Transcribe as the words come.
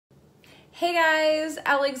Hey guys,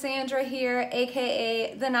 Alexandra here,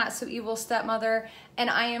 aka the Not So Evil Stepmother, and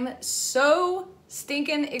I am so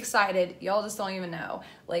stinking excited. Y'all just don't even know.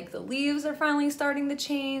 Like, the leaves are finally starting to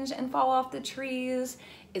change and fall off the trees.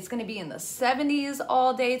 It's gonna be in the 70s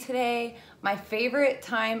all day today. My favorite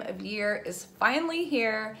time of year is finally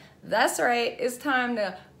here. That's right, it's time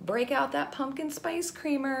to break out that pumpkin spice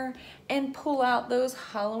creamer and pull out those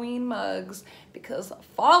Halloween mugs because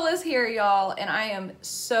fall is here, y'all, and I am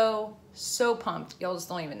so pumped. Y'all just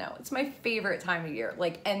don't even know. It's my favorite time of year,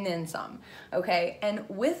 like, and then some, okay? And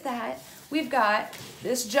with that, we've got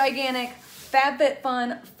this gigantic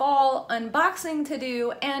FabFitFun Fall unboxing to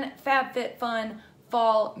do and FabFitFun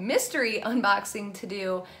Fall mystery unboxing to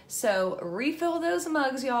do. So refill those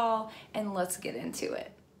mugs, y'all, and let's get into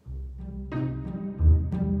it.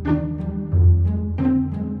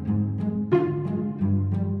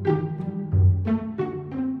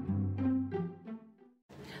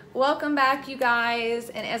 Welcome back, you guys,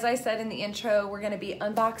 and as I said in the intro, we're going to be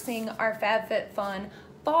unboxing our FabFitFun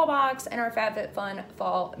Fall box and our FabFitFun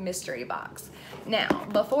Fall mystery box. Now,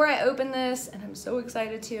 before I open this, and I'm so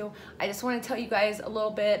excited to, I just want to tell you guys a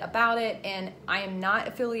little bit about it, and I am not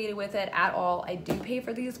affiliated with it at all. I do pay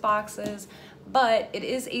for these boxes, but it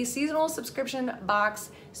is a seasonal subscription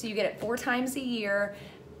box, so you get it 4 times a year.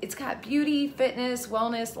 It's got beauty, fitness,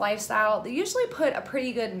 wellness, lifestyle. They usually put a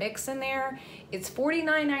pretty good mix in there. It's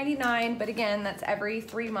 $49.99, but again, that's every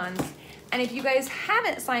 3 months. And if you guys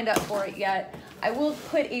haven't signed up for it yet, I will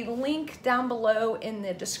put a link down below in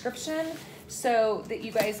the description so that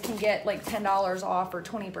you guys can get like $10 off or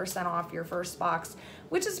 20% off your first box,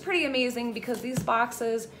 which is pretty amazing because these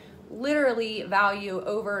boxes literally value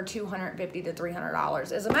over $250 to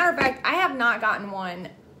 $300. As a matter of fact, I have not gotten one,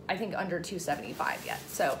 I think, under $275 yet.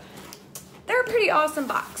 So they're a pretty awesome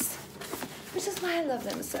box, which is why I love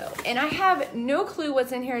them so. And I have no clue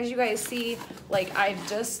what's in here. As you guys see, like, I've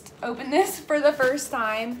just opened this for the first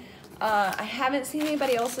time. I haven't seen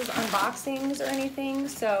anybody else's unboxings or anything,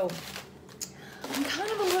 so I'm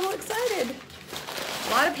kind of a little excited.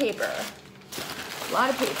 A lot of paper,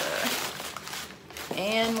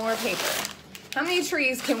 and more paper. How many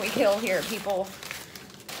trees can we kill here, people?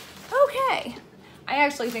 Okay. I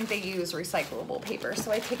actually think they use recyclable paper,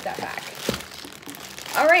 so I take that back.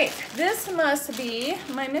 All right, this must be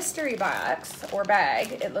my mystery box, or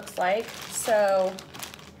bag, it looks like. So,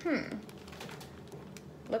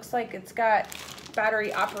 looks like it's got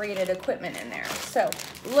battery-operated equipment in there. So,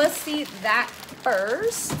 let's see that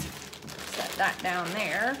first. Set that down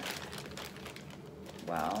there.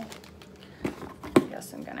 Well, I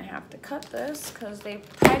guess I'm gonna have to cut this because they've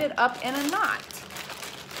tied it up in a knot.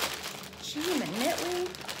 Gee, minutely.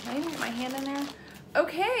 Can I even get my hand in there?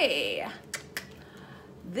 Okay.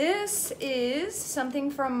 This is something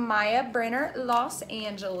from Maya Brenner, Los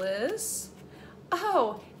Angeles.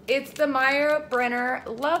 Oh, it's the Maya Brenner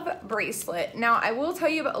Love Bracelet. Now, I will tell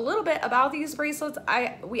you a little bit about these bracelets.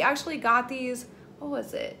 We actually got these, what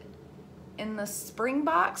was it? In the spring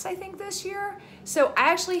box, I think, this year. So I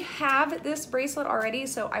actually have this bracelet already,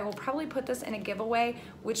 so I will probably put this in a giveaway,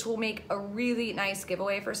 which will make a really nice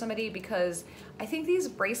giveaway for somebody, because I think these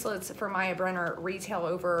bracelets for Maya Brenner retail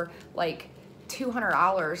over like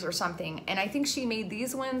 $200 or something, and I think she made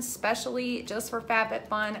these ones specially just for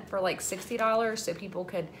FabFitFun for like $60 so people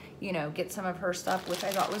could, you know, get some of her stuff, which I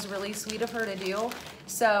thought was really sweet of her to do.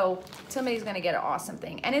 So somebody's gonna get an awesome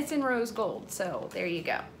thing, and it's in rose gold, so there you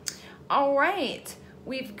go. All right,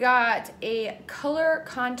 we've got a color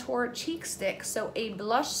contour cheek stick, so a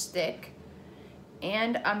blush stick,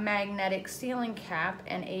 and a magnetic sealing cap,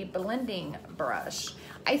 and a blending brush.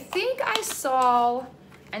 I think I saw,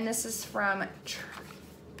 and this is from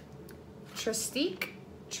Tristique.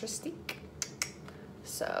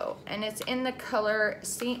 So, and it's in the color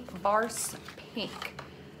Saint Barce Pink.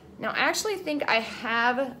 Now, I actually think I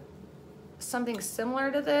have something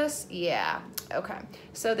similar to this. Yeah, okay.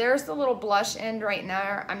 So there's the little blush end right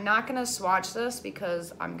now. I'm not gonna swatch this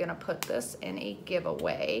because I'm gonna put this in a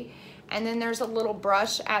giveaway. And then there's a little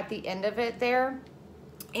brush at the end of it there.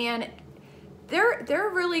 And they're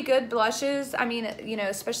really good blushes. I mean, you know,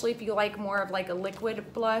 especially if you like more of like a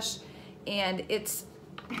liquid blush, and they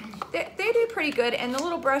do pretty good, and the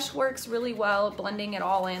little brush works really well blending it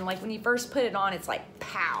all in. Like when you first put it on, it's like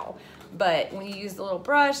pow, but when you use the little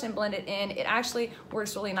brush and blend it in, it actually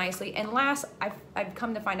works really nicely and lasts, I've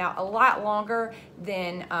come to find out, a lot longer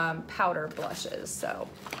than powder blushes. So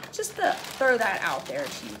just to throw that out there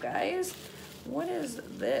to you guys. What is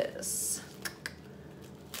this?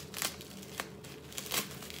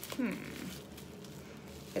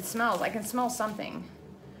 It smells, I can smell something.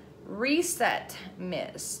 Reset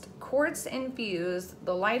Mist, quartz infused,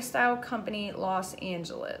 the Lifestyle Company, Los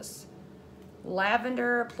Angeles.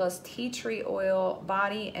 Lavender plus tea tree oil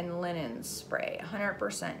body and linen spray.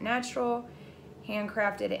 100% natural,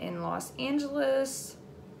 handcrafted in Los Angeles.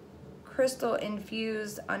 Crystal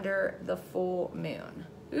infused under the full moon.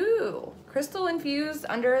 Ooh, crystal infused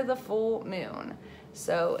under the full moon.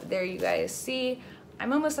 So there you guys see.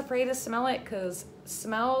 I'm almost afraid to smell it because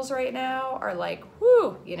smells right now are like,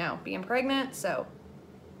 whoo, you know, being pregnant. So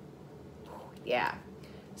yeah.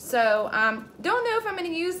 So don't know if I'm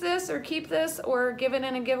going to use this or keep this or give it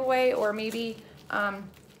in a giveaway or maybe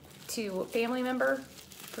to a family member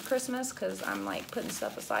for Christmas because I'm like putting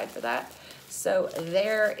stuff aside for that. So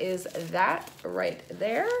there is that right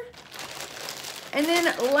there. And then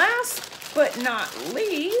last but not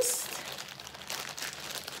least,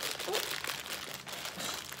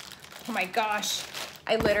 oh my gosh,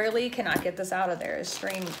 I literally cannot get this out of there. It's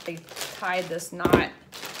string, they tied this knot.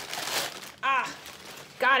 Ah,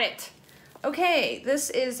 got it. Okay, this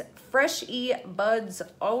is Fresh E Buds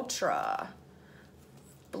Ultra.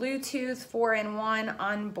 Bluetooth 4-in-1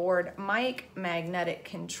 onboard mic, magnetic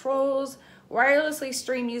controls, wirelessly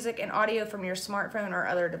stream music and audio from your smartphone or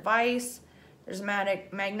other device. There's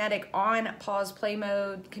magnetic on, pause, play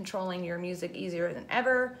mode, controlling your music easier than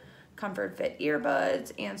ever. Comfort fit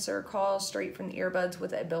earbuds, answer calls straight from the earbuds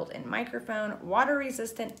with a built-in microphone, water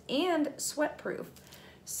resistant and sweat proof.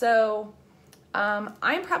 So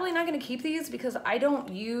I'm probably not gonna keep these because I don't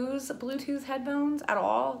use Bluetooth headphones at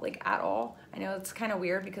all, like at all. I know it's kind of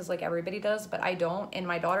weird because like everybody does, but I don't, and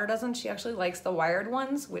my daughter doesn't. She actually likes the wired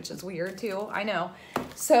ones, which is weird too, I know.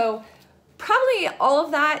 So probably all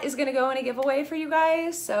of that is gonna go in a giveaway for you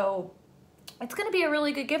guys. So it's gonna be a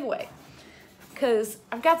really good giveaway because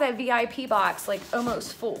I've got that VIP box like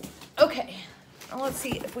almost full. Okay, well, let's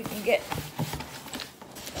see if we can get,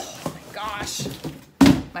 oh my gosh,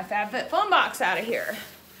 my FabFitFun box out of here.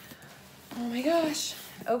 Oh my gosh,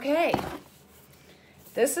 okay.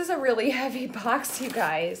 This is a really heavy box, you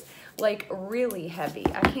guys, like really heavy.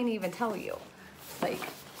 I can't even tell you, like,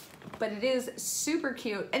 but it is super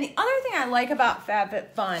cute. And the other thing I like about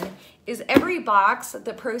FabFitFun is every box,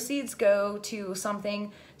 the proceeds go to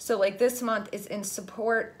something. So like this month is in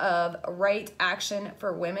support of Right Action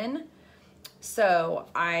for Women. So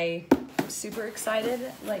I'm super excited.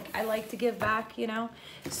 Like I like to give back, you know?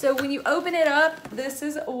 So when you open it up, this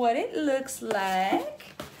is what it looks like.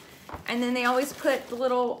 And then they always put the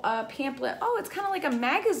little pamphlet. Oh, it's kind of like a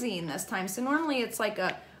magazine this time. So normally it's like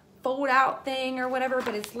a fold out thing or whatever,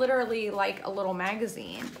 but it's literally like a little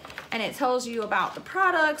magazine. And it tells you about the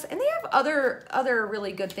products. And they have other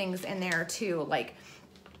really good things in there too. Like,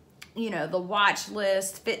 you know, the watch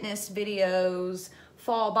list, fitness videos,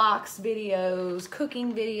 fall box videos,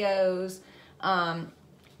 cooking videos,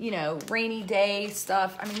 you know, rainy day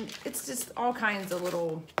stuff. I mean, it's just all kinds of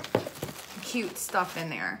little cute stuff in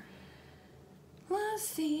there. Let's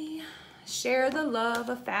see. Share the love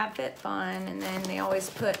of FabFitFun. And then they always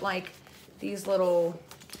put like these little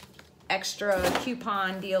extra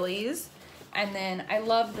coupon dealies. And then I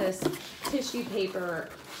love this tissue paper.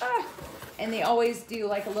 And they always do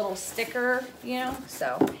like a little sticker, you know?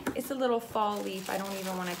 So it's a little fall leaf. I don't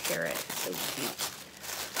even want to tear it. It's so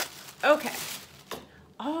cute. Okay.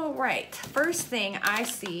 All right. First thing I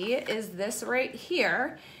see is this right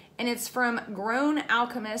here. And it's from Grown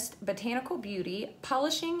Alchemist Botanical Beauty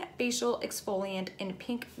Polishing Facial Exfoliant in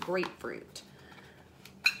Pink Grapefruit.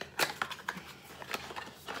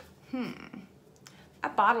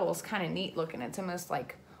 That bottle is kind of neat looking. It's almost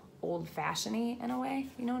like old-fashioned-y in a way.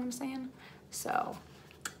 You know what I'm saying? So,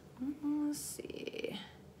 let's see.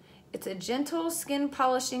 It's a gentle skin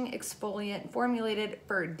polishing exfoliant formulated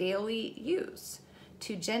for daily use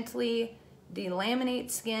to gently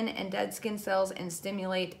delaminate skin and dead skin cells and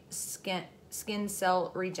stimulate skin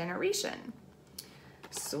cell regeneration.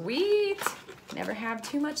 Sweet. Never have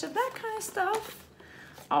too much of that kind of stuff.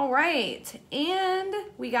 All right, and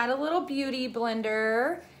we got a little beauty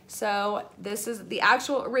blender. So this is the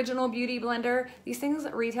actual original beauty blender. These things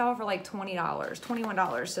retail for like $20,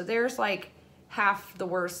 $21. So there's like half the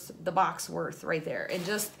box worth right there. And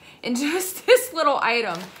just this little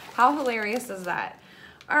item. How hilarious is that?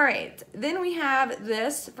 All right, then we have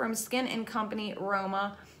this from Skin & Company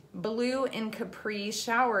Roma Blue and Capri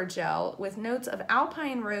Shower Gel with notes of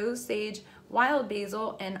alpine rose, sage, wild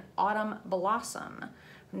basil, and autumn blossom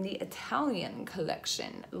from the Italian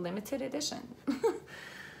collection, limited edition.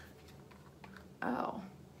 Oh,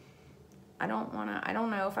 I don't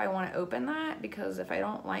know if I want to open that because if I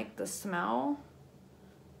don't like the smell,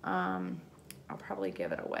 I'll probably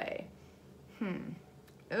give it away.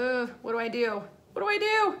 Ugh, what do I do? What do I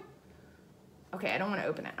do? Okay, I don't want to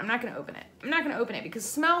open it. I'm not going to open it. I'm not going to open it because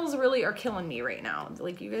smells really are killing me right now.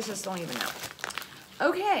 Like, you guys just don't even know.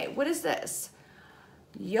 Okay, what is this?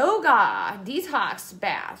 Yoga detox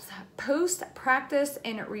bath, post-practice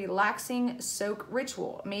and relaxing soak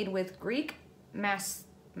ritual made with Greek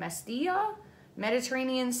mastia,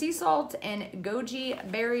 Mediterranean sea salt, and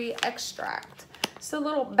goji berry extract. So a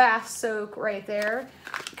little bath soak right there.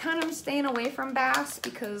 Kind of staying away from baths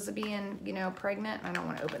because of being, you know, pregnant. I don't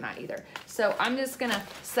want to open that either. So I'm just going to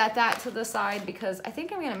set that to the side because I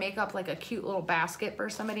think I'm going to make up like a cute little basket for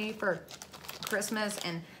somebody for Christmas.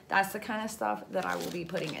 And that's the kind of stuff that I will be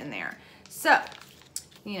putting in there. So,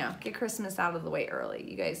 you know, get Christmas out of the way early.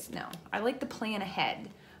 You guys know. I like to plan ahead.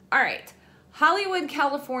 All right. Hollywood,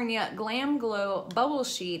 California Glam Glow Bubble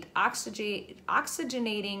Sheet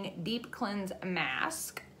Oxygenating Deep Cleanse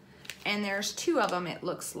Mask. And there's 2 of them, it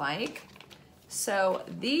looks like. So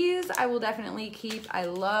these I will definitely keep. I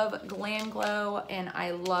love Glam Glow and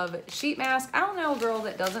I love sheet mask. I don't know a girl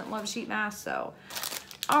that doesn't love sheet mask, so.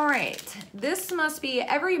 All right, this must be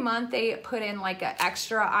every month they put in like an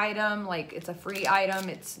extra item, like it's a free item.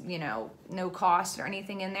 It's, you know, no cost or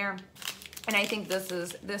anything in there. And I think this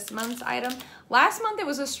is this month's item. Last month it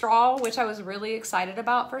was a straw, which I was really excited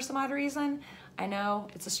about for some odd reason. I know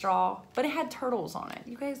it's a straw, but it had turtles on it.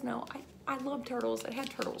 You guys know I love turtles. It had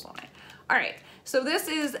turtles on it. All right, so this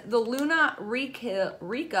is the Luna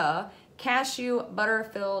Rica Cashew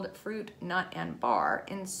Butter-Filled Fruit Nut and Bar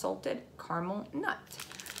in Salted Caramel Nut.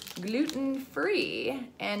 Gluten-free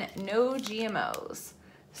and no GMOs.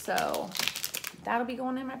 So that'll be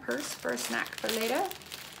going in my purse for a snack for later.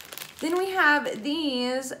 Then we have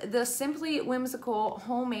these, the Simply Whimsical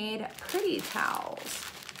Homemade Pretty Towels.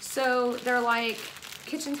 So they're like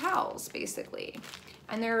kitchen towels, basically.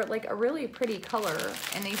 And they're like a really pretty color,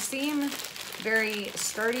 and they seem very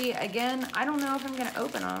sturdy. Again, I don't know if I'm gonna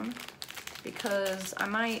open them because I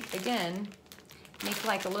might, again, make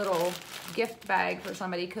like a little gift bag for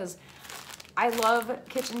somebody because I love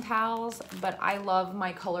kitchen towels, but I love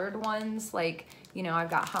my colored ones. Like, you know, I've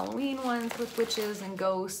got Halloween ones with witches and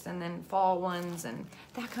ghosts, and then fall ones and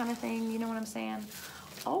that kind of thing. You know what I'm saying?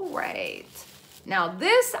 All right. Now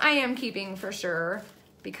this I am keeping for sure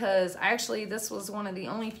because actually this was one of the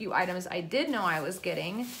only few items I did know I was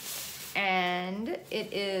getting. And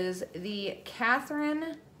it is the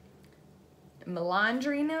Catherine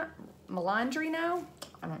Melandrino.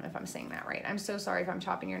 I don't know if I'm saying that right. I'm so sorry if I'm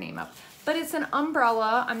chopping your name up. But it's an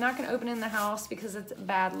umbrella. I'm not going to open it in the house because it's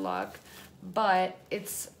bad luck. But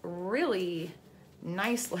it's really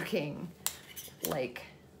nice looking. Like,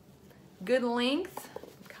 good length.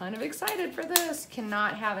 Kind of excited for this.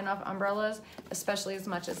 Cannot have enough umbrellas, especially as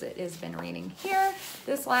much as it has been raining here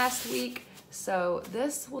this last week. So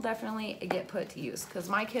this will definitely get put to use because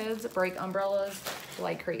my kids break umbrellas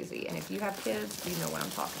like crazy. And if you have kids, you know what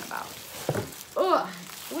I'm talking about. Ugh,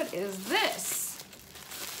 what is this?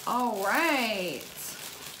 All right.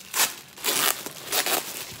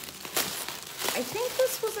 I think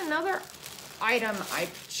this was another item I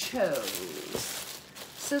chose.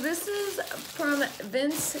 So this is from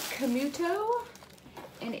Vince Camuto,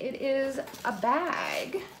 and it is a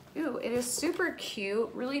bag. Ooh, it is super cute,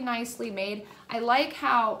 really nicely made. I like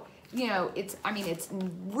how, you know, it's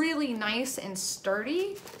really nice and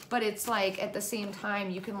sturdy, but it's like at the same time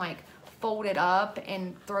you can like fold it up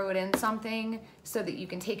and throw it in something so that you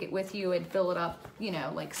can take it with you and fill it up, you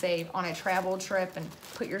know, like say on a travel trip and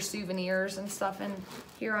put your souvenirs and stuff in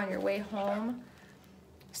here on your way home.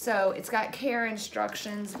 So it's got care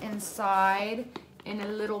instructions inside and a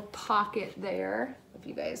little pocket there, if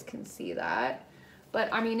you guys can see that.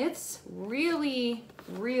 But I mean, it's really,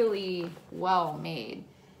 really well made.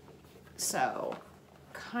 So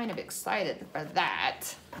kind of excited for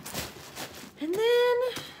that. And then,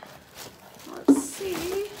 let's see.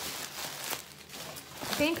 I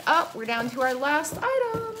think, oh, we're down to our last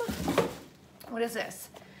item. What is this?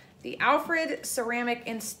 The Alfred Ceramic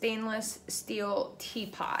and Stainless Steel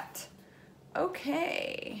Teapot.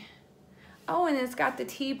 Okay. Oh, and it's got the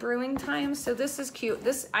tea brewing time, so this is cute.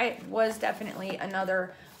 This was definitely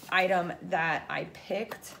another item that I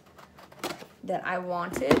picked that I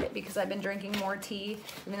wanted because I've been drinking more tea.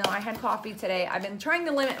 Even though I had coffee today, I've been trying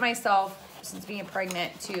to limit myself since being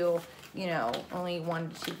pregnant to, you know, only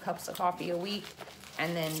 1 to 2 cups of coffee a week,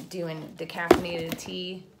 and then doing decaffeinated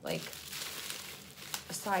tea, like,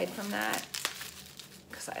 aside from that,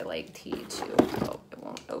 because I like tea too. Oh, it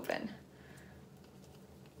won't open.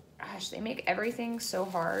 Gosh, they make everything so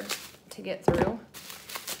hard to get through.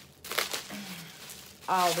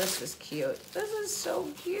 Oh, this is cute. This is so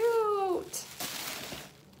cute.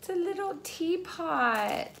 It's a little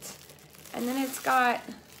teapot. And then it's got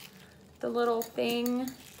the little thing.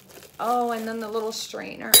 Oh, and then the little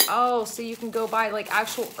strainer. Oh, so you can go buy like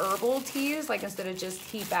actual herbal teas, like instead of just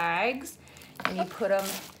tea bags, and you put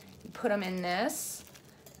them in this,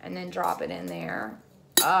 and then drop it in there.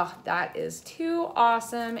 Oh, that is too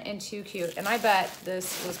awesome and too cute. And I bet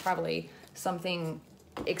this was probably something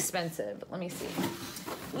expensive. Let me see.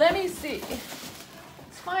 Let me see.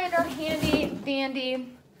 Let's find our handy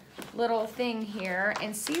dandy little thing here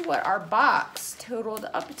and see what our box totaled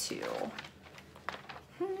up to.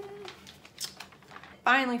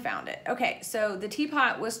 Finally found it. Okay, so the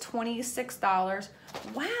teapot was $26.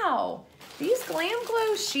 Wow, these Glam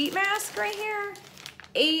Glow sheet masks right here,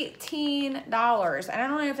 $18. And I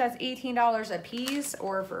don't know if that's $18 a piece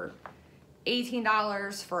or for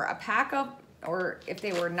 $18 for a pack of, or if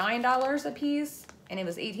they were $9 a piece and it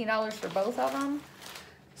was $18 for both of them.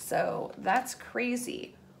 So that's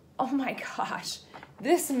crazy. Oh my gosh.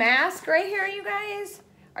 This mask right here, you guys,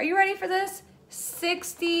 are you ready for this?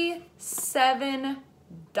 $67.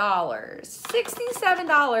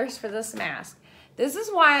 $67 for this mask. This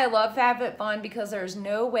is why I love FabFitFun, because there's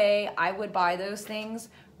no way I would buy those things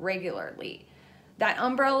regularly. That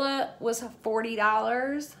umbrella was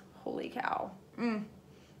 $40. Holy cow.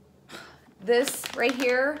 This right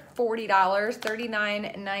here, $40,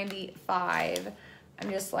 $39.95. I'm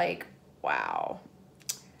just like, wow.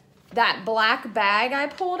 That black bag I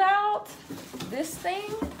pulled out, this thing,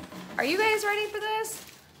 are you guys ready for this?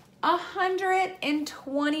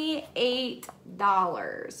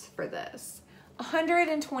 $128 for this.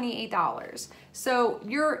 $128. So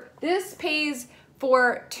this pays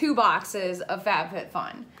for 2 boxes of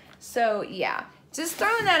FabFitFun. So yeah, just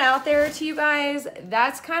throwing that out there to you guys.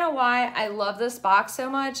 That's kind of why I love this box so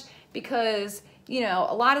much, because you know,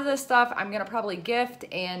 a lot of this stuff I'm gonna probably gift,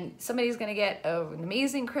 and somebody's gonna get an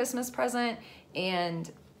amazing Christmas present.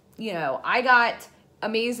 And you know, I got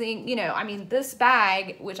amazing, you know, I mean, this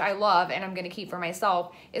bag, which I love and I'm gonna keep for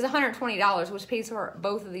myself, is $120, which pays for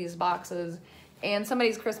both of these boxes and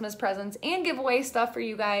somebody's Christmas presents and giveaway stuff for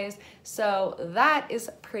you guys. So that is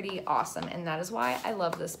pretty awesome, and that is why I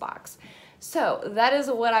love this box. So that is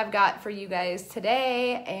what I've got for you guys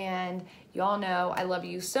today, and y'all know I love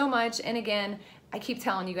you so much. And again, I keep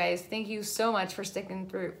telling you guys, thank you so much for sticking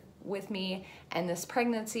through with me and this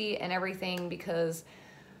pregnancy and everything, because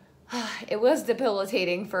it was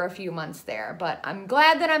debilitating for a few months there, but I'm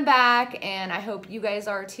glad that I'm back, and I hope you guys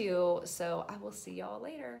are too. So I will see y'all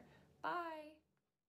later. Bye.